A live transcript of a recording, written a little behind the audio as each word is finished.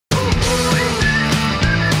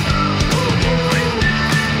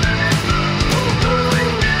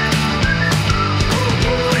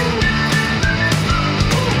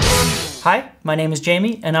my name is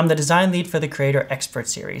Jamie, and I'm the design lead for the Creator Expert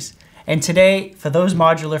Series. And today, for those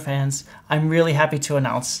modular fans, I'm really happy to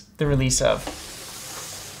announce the release of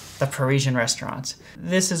the Parisian restaurant.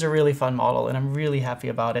 This is a really fun model, and I'm really happy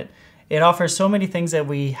about it. It offers so many things that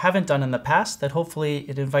we haven't done in the past that hopefully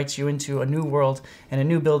it invites you into a new world and a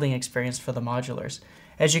new building experience for the modulars.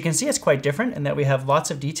 As you can see, it's quite different in that we have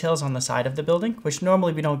lots of details on the side of the building, which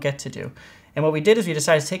normally we don't get to do. And what we did is we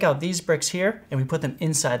decided to take out these bricks here and we put them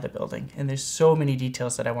inside the building. And there's so many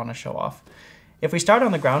details that I want to show off. If we start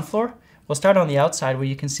on the ground floor, we'll start on the outside where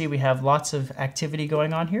you can see we have lots of activity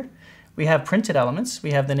going on here. We have printed elements.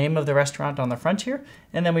 We have the name of the restaurant on the front here.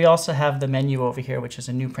 And then we also have the menu over here, which is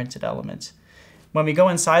a new printed element. When we go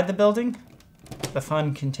inside the building, the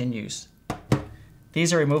fun continues.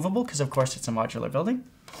 These are removable because, of course, it's a modular building.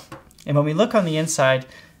 And when we look on the inside,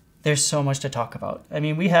 there's so much to talk about. I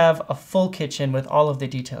mean, we have a full kitchen with all of the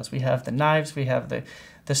details. We have the knives, we have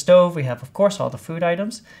the stove, we have, of course, all the food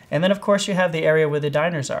items. And then, of course, you have the area where the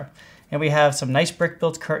diners are. And we have some nice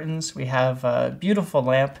brick-built curtains. We have a beautiful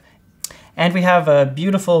lamp. And we have a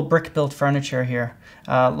beautiful brick-built furniture here.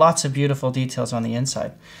 Lots of beautiful details on the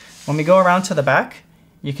inside. When we go around to the back,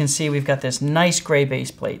 you can see we've got this nice gray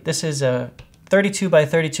base plate. This is a 32 by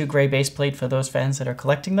 32 gray base plate for those fans that are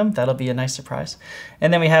collecting them. That'll be a nice surprise.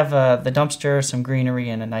 And then we have the dumpster, some greenery,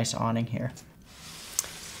 and a nice awning here.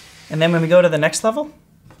 And then when we go to the next level,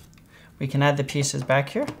 we can add the pieces back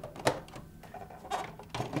here.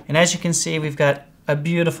 And as you can see, we've got a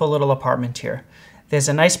beautiful little apartment here. There's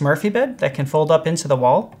a nice Murphy bed that can fold up into the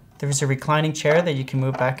wall. There's a reclining chair that you can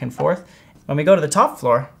move back and forth. When we go to the top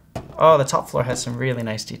floor, oh, the top floor has some really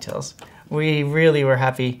nice details. We really were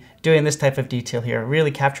happy doing this type of detail here,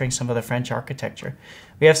 really capturing some of the French architecture.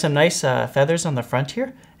 We have some nice feathers on the front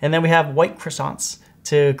here, and then we have white croissants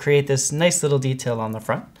to create this nice little detail on the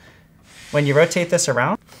front. When you rotate this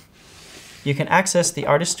around, you can access the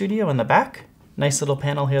artist studio in the back. Nice little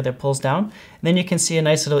panel here that pulls down. And then you can see a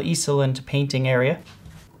nice little easel and painting area.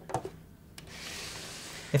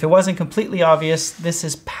 If it wasn't completely obvious, this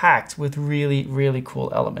is packed with really, really cool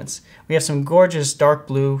elements. We have some gorgeous dark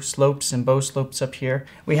blue slopes and bow slopes up here.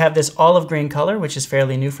 We have this olive green color, which is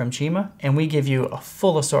fairly new from Chima, and we give you a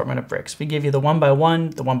full assortment of bricks. We give you the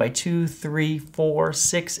 1x1, the 1x2, 3, 4,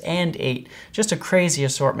 6, and 8. Just a crazy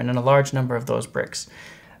assortment and a large number of those bricks.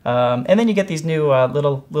 And then you get these new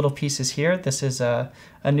little pieces here. This is a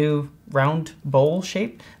new round bowl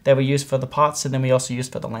shape that we use for the pots, and then we also use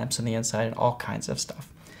for the lamps on the inside and all kinds of stuff.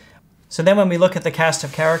 So then when we look at the cast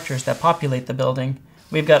of characters that populate the building,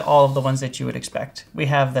 we've got all of the ones that you would expect. We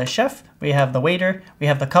have the chef, we have the waiter, we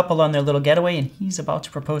have the couple on their little getaway, and he's about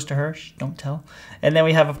to propose to her, shh, don't tell. And then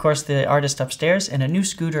we have, of course, the artist upstairs and a new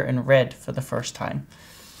scooter in red for the first time.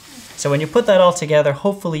 So when you put that all together,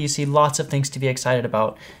 hopefully you see lots of things to be excited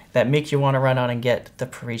about that make you want to run out and get the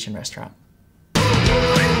Parisian restaurant.